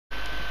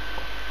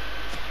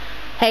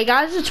Hey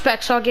guys, it's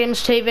Bexar Games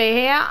TV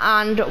here,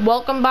 and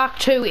welcome back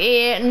to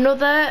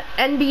another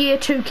NBA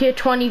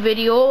 2K20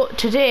 video.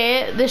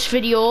 Today, this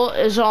video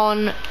is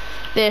on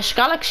this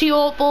Galaxy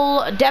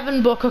Opal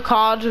Devin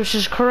card, which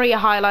is career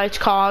highlights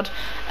card.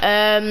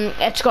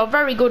 It's got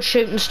very good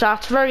shooting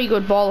stats, very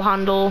good ball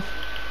handle,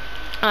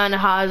 and it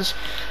has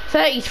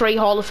 33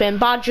 Hall of Fame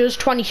badges,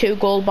 22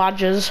 gold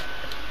badges.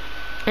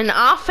 And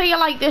I feel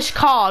like this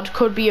card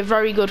could be a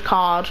very good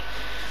card.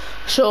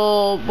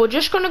 So we're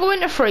just going to go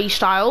into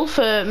freestyle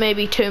for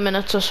maybe 2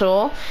 minutes or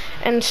so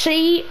and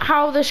see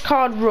how this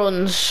card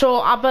runs. So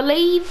I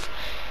believe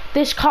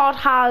this card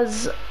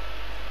has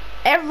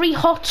every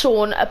hot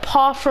zone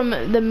apart from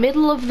the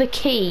middle of the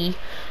key.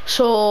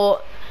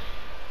 So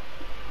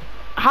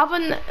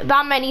having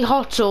that many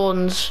hot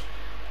zones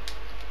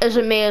is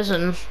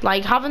amazing.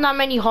 Like, having that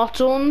many hot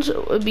zones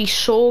would be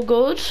so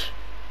good.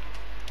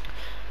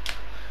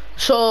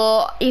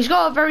 So he's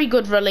got a very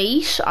good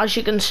release, as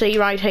you can see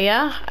right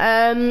here.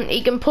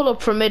 He can pull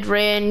up from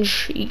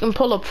mid-range, he can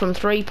pull up from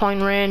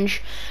 3-point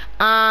range,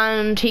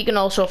 and he can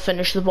also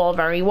finish the ball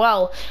very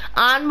well.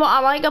 And what I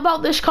like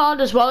about this card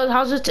as well, it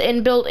has its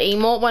inbuilt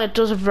emote when it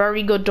does a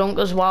very good dunk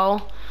as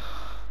well.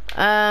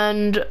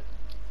 And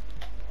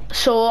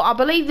so I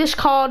believe this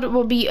card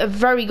will be a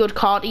very good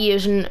card to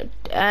use in,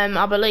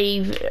 I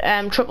believe,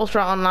 Triple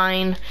Threat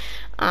Online.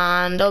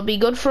 And it'll be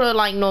good for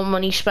like no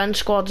money spent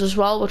squads as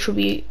well, which would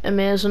be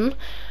amazing.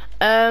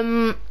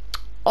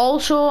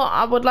 Also,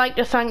 I would like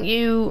to thank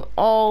you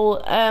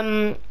all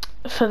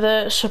for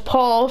the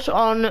support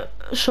on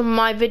some of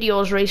my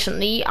videos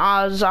recently.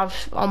 As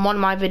on one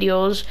of my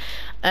videos,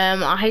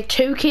 I hit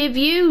 2K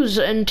views,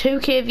 and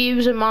 2K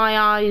views in my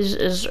eyes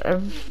is a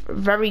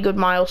very good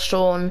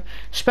milestone,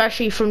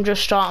 especially from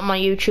just starting my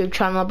YouTube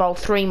channel about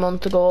 3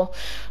 months ago.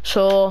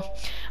 So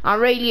I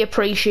really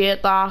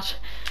appreciate that.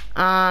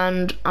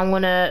 And I'm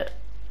gonna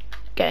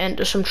get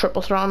into some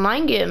Triple Threat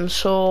Online games.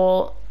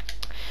 So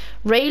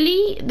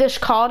really, this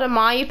card, in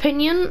my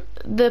opinion,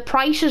 the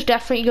price is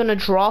definitely gonna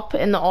drop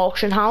in the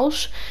auction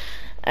house.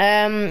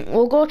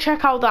 We'll go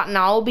check out that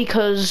now,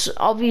 because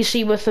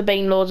obviously with there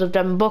being loads of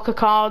Devin Booker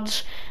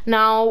cards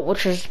now,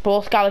 which is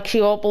both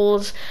Galaxy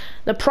Opals,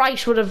 the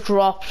price would have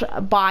dropped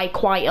by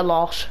quite a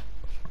lot.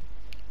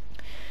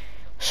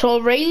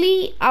 So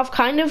really, I've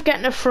kind of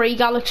getting a free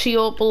Galaxy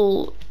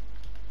Opal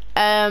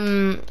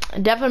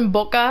Devin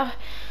Booker.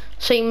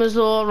 Seems as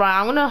though,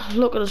 right, I'm gonna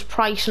look at his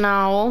price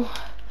now.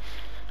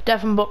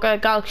 Devin Booker,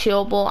 Galaxy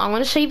Opal. I'm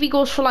gonna see if he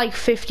goes for like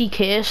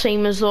 50k.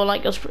 Seems as though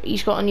like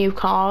he's got a new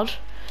card.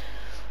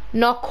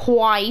 Not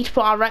quite,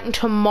 but I reckon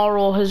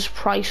tomorrow his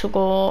price will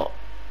go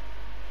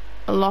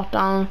a lot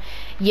down.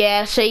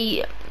 Yeah,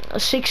 see,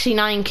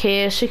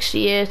 69k,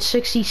 68,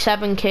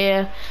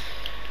 67k.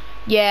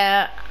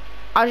 Yeah,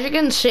 as you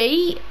can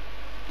see,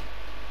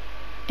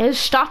 his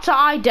stats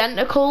are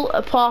identical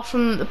apart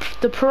from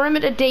the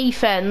perimeter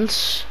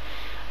defense,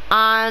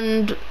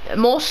 and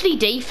mostly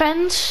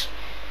defense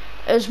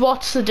is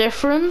what's the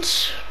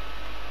difference.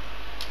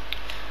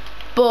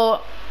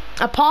 But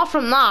apart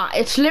from that,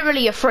 it's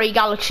literally a free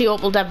Galaxy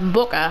Opal Devin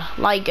Booker.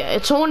 Like,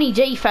 it's only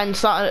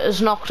defense that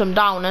has knocked him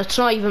down. It's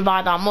not even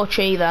by that much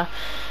either.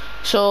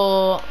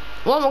 So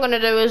what we're going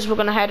to do is we're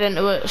going to head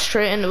into it,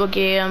 straight into a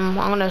game.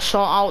 I'm going to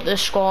sort out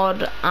this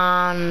squad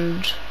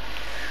and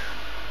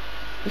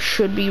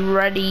should be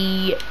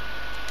ready.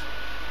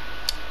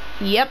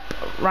 Yep,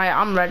 right,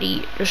 I'm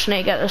ready. Just need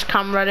to get this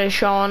camera ready,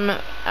 Sean,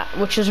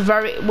 which is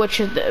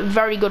a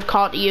very good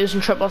card to use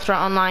in Triple Threat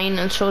Online,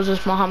 and so is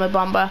this Mohammed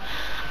Bamba.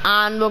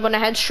 And we're gonna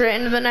head straight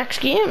into the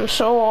next game.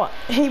 So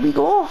here we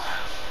go.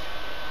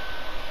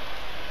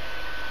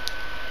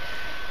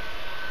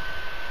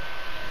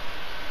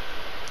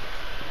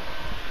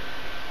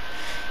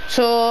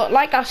 So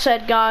like I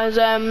said, guys,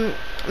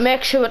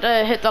 make sure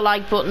to hit the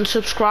like button,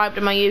 subscribe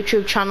to my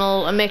YouTube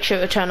channel, and make sure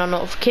to turn on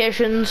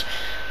notifications.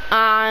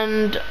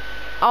 And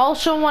I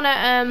also want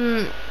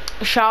to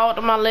shout out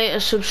to my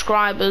latest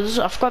subscribers.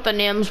 I forgot their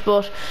names,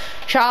 but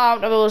shout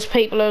out to those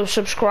people who have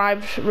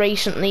subscribed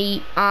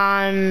recently.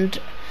 And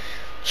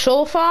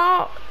so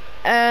far,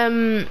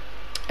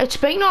 it's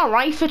been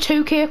alright for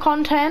 2K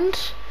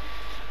content.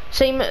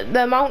 See,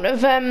 the amount of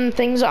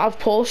things that I've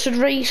posted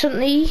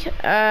recently,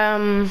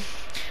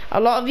 a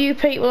lot of you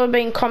people have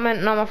been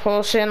commenting on my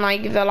posts saying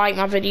like they like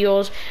my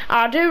videos.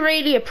 I do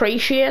really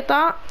appreciate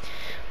that,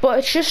 but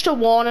it's just a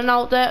warning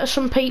out there to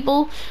some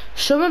people.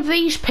 Some of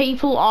these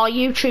people are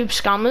YouTube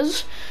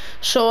scammers,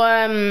 so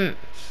I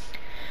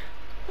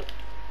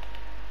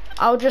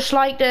would just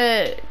like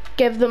to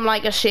give them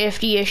like a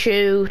safety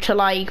issue to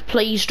like,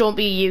 please don't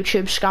be a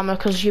YouTube scammer,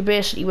 because you're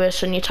basically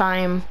wasting your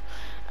time.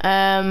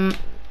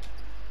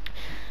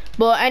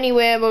 But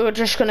anyway, we're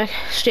just gonna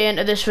stay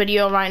into this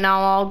video right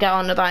now. I'll get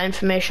onto that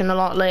information a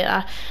lot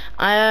later.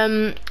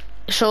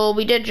 So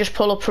we did just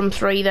pull up from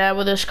 3 there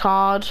with this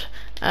card.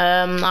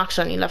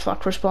 Accidentally left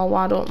that crisp ball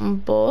wide open,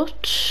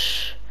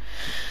 but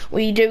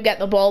we do get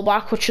the ball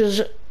back, which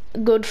is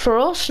good for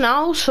us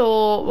now.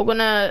 So we're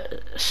gonna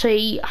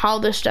see how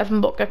this Devin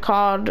Booker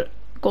card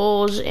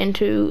goes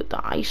into the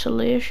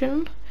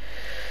isolation.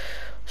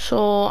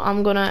 So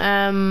I'm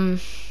gonna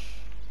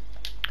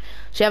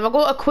see if I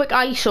go to quick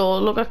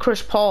ISO, look at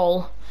Chris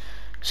Paul.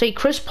 See,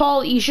 Chris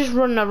Paul, he's just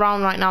running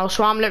around right now,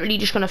 so I'm literally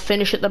just going to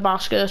finish at the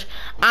basket.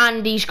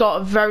 And he's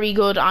got very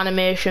good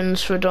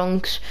animations for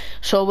dunks,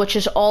 so which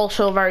is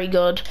also very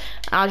good.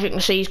 As you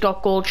can see, he's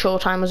got gold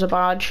showtime as a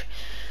badge.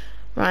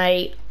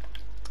 Right,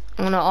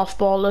 I'm going to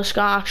off-ball this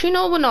guy. Actually,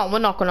 no, we're not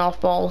going to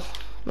off-ball.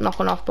 We're not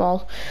going to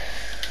off-ball.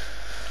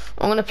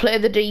 I'm going to play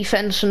the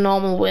defense in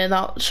normal way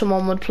that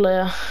someone would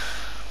play.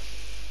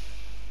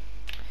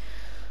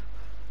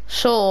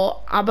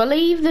 So, I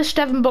believe this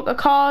Devin Booker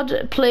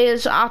card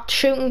plays at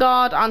shooting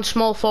guard and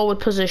small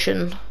forward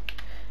position.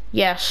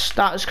 Yes,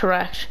 that is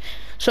correct.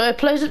 So it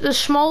plays at the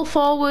small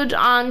forward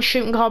and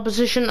shooting guard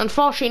position.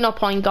 Unfortunately not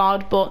point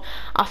guard, but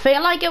I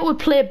feel like it would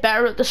play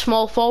better at the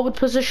small forward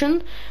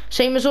position.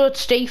 Same as though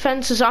its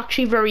defense is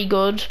actually very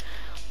good.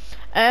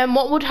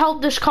 What would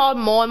help this card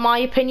more, in my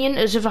opinion,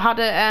 is if it had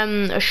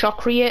a shot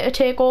creator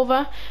take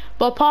over.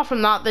 But apart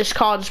from that, this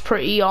card is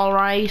pretty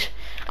alright.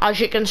 As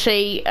you can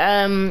see,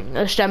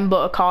 this Devin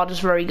Booker card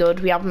is very good.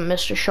 We haven't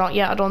missed a shot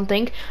yet, I don't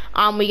think.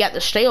 And we get the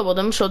steal with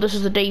him, so this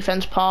is the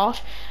defense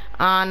part.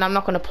 And I'm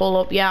not going to pull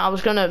up yet. I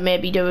was going to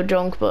maybe do a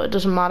dunk, but it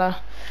doesn't matter.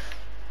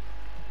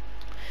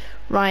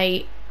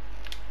 Right.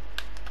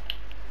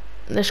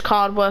 This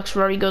card works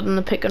very good in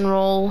the pick and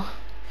roll.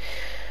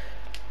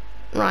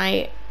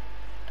 Right.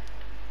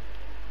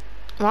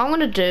 What I'm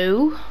going to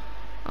do,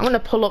 I'm going to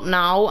pull up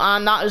now,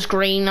 and that is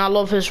green. I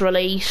love his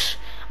release.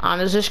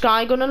 And is this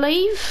guy going to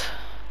leave?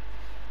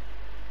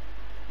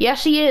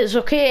 Yes, he is.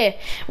 Okay.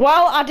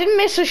 Well, I didn't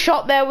miss a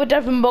shot there with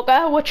Devin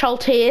Booker, which I'll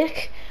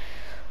take.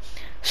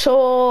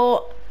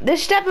 So,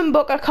 this Devin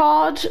Booker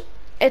card,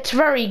 it's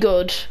very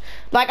good.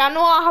 Like, I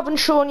know I haven't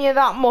shown you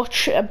that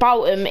much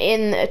about him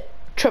in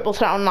Triple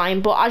Threat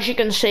Online, but as you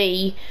can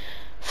see,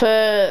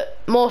 for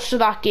most of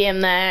that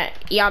game there,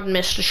 he hadn't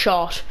missed a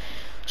shot.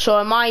 So,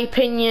 in my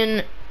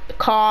opinion,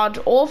 card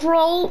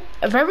overall,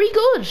 very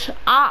good.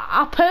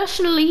 I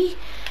personally,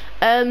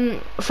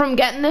 from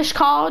getting this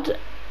card,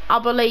 I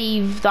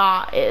believe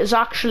that it has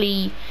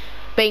actually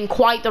been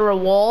quite the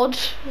reward.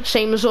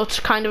 Same as though it's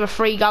kind of a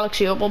free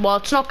Galaxy Opal. Well,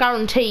 it's not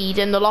guaranteed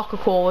in the locker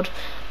code,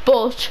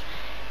 but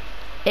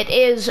it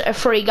is a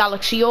free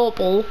Galaxy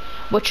Opal,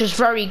 which is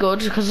very good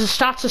because the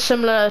stats are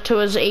similar to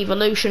his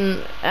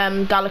Evolution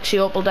Galaxy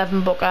Opal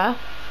Devin Booker.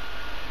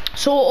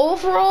 So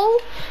overall,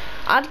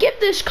 I'd give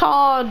this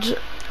card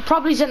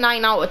probably a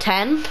 9 out of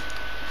 10.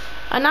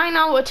 A 9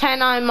 out of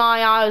 10 in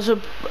my eyes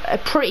are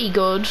pretty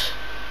good.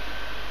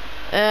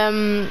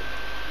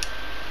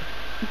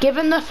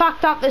 Given the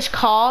fact that this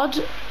card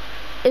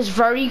is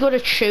very good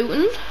at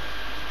shooting,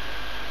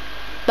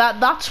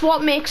 that's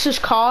what makes this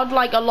card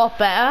like a lot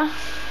better.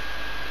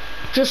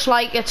 Just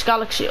like its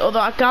Galaxy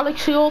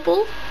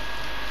Opal.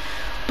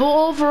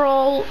 But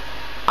overall,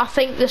 I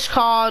think this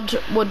card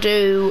would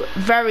do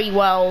very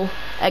well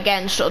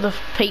against other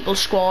people's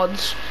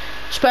squads,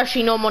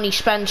 especially no money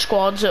spent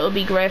squads. It would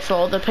be great for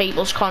other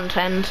people's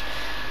content,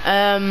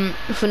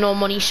 for no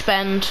money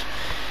spent.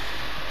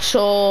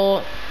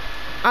 So,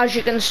 as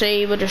you can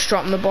see, we're just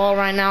dropping the ball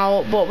right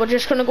now, but we're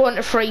just going to go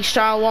into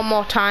freestyle one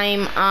more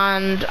time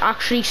and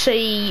actually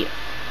see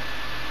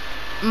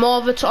more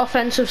of its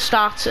offensive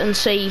stats and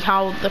see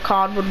how the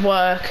card would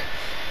work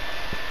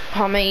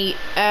on me,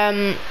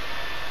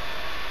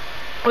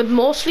 with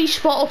mostly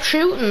spot up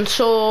shooting.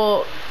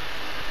 So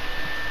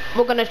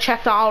we're going to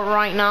check that out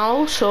right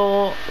now.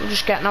 So we're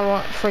just getting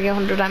our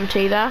 300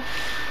 MT there.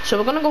 So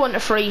we're going to go into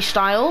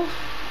freestyle,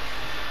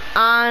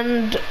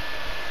 and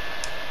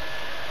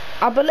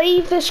I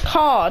believe this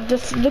card,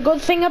 the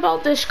good thing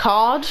about this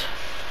card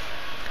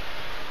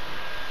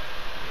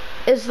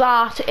is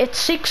that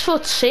it's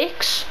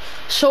 6'6",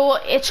 so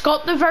it's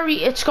got a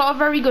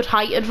very good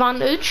height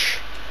advantage,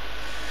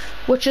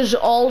 which is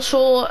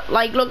also,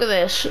 like, look at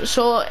this.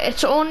 So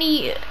its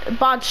only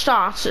bad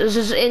stats is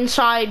his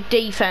inside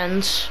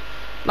defense,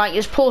 like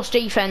his post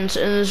defense,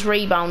 and his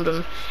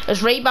rebounding.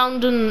 His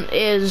rebounding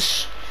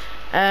is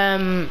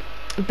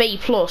B+,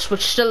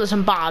 which still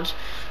isn't bad.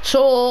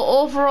 So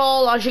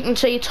overall, as you can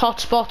see, its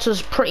hotspots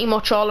is pretty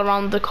much all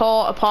around the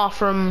court, apart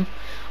from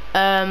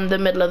the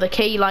middle of the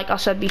key, like I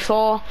said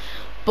before.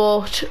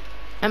 But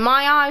in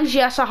my eyes,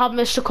 yes, I have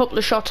missed a couple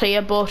of shots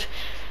here, but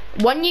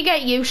when you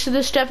get used to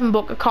this Devin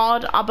Booker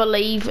card, I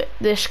believe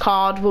this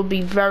card will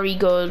be very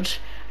good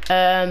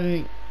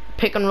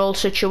pick and roll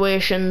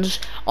situations,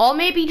 or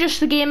maybe just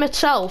the game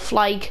itself.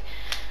 Like,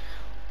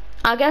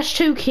 I guess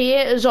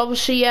 2K is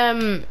obviously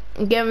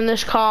giving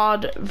this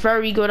card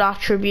very good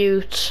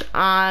attributes,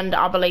 and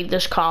I believe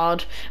this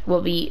card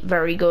will be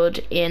very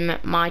good in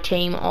my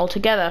team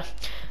altogether.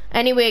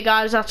 Anyway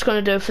guys, that's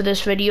going to do it for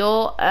this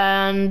video,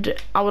 and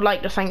I would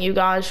like to thank you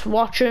guys for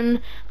watching,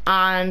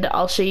 and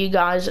I'll see you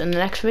guys in the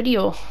next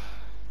video.